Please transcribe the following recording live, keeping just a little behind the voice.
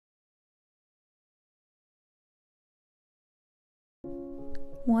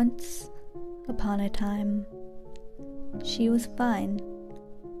Once upon a time, she was fine,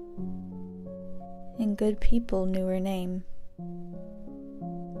 and good people knew her name.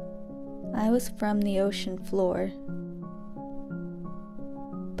 I was from the ocean floor,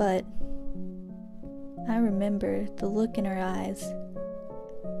 but I remember the look in her eyes.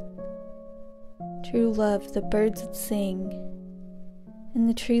 True love, the birds would sing, and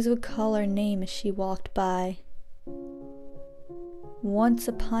the trees would call her name as she walked by. Once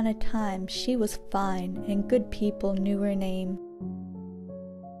upon a time, she was fine, and good people knew her name.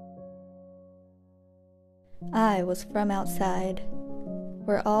 I was from outside,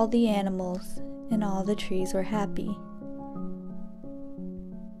 where all the animals and all the trees were happy.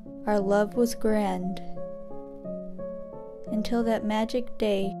 Our love was grand, until that magic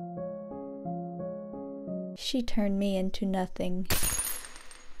day she turned me into nothing.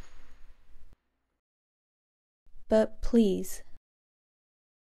 But please,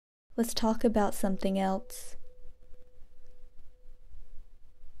 let's talk about something else.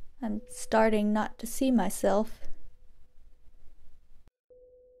 I'm starting not to see myself.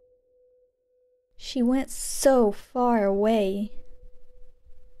 She went so far away,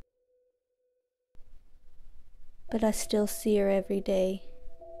 but I still see her every day.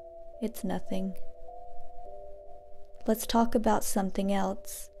 It's nothing. Let's talk about something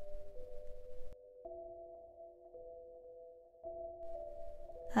else.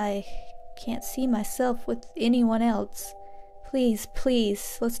 I can't see myself with anyone else. Please,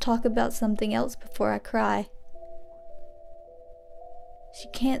 please, let's talk about something else before I cry. She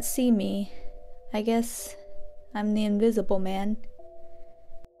can't see me. I guess I'm the invisible man.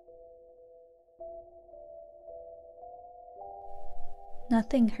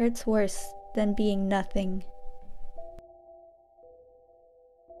 Nothing hurts worse than being nothing.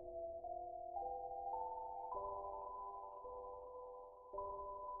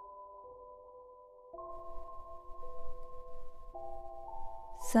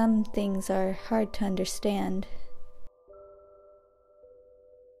 Some things are hard to understand.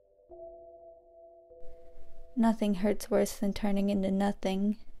 Nothing hurts worse than turning into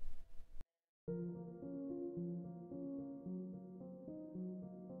nothing.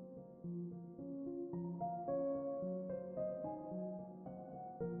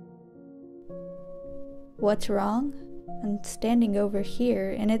 What's wrong? I'm standing over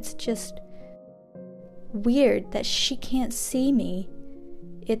here, and it's just weird that she can't see me.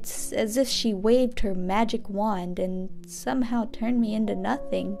 It's as if she waved her magic wand and somehow turned me into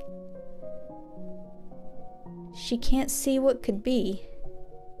nothing. She can't see what could be.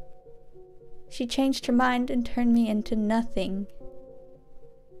 She changed her mind and turned me into nothing.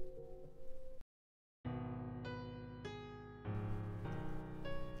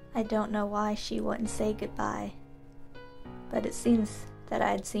 I don't know why she wouldn't say goodbye, but it seems that I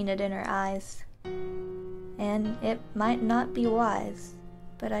had seen it in her eyes, and it might not be wise,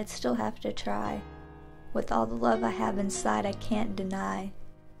 but I'd still have to try. With all the love I have inside, I can't deny.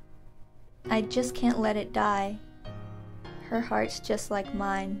 I just can't let it die. Her heart's just like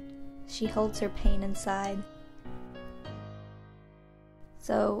mine. She holds her pain inside.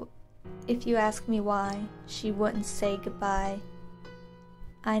 So, if you ask me why she wouldn't say goodbye,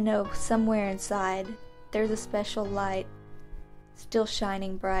 I know somewhere inside there's a special light, still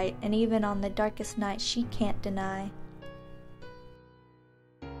shining bright, and even on the darkest night she can't deny.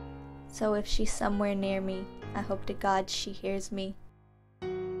 So if she's somewhere near me, I hope to God she hears me.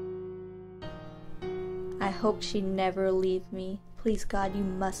 I hope she never leave me. Please God, you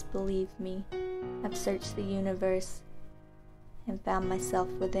must believe me. I've searched the universe and found myself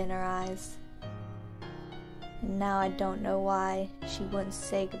within her eyes. And now I don't know why she wouldn't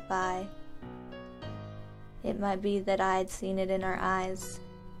say goodbye. It might be that I had seen it in her eyes,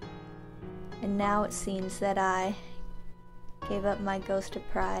 and now it seems that I gave up my ghost of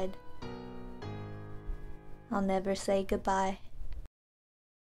pride. I'll never say goodbye.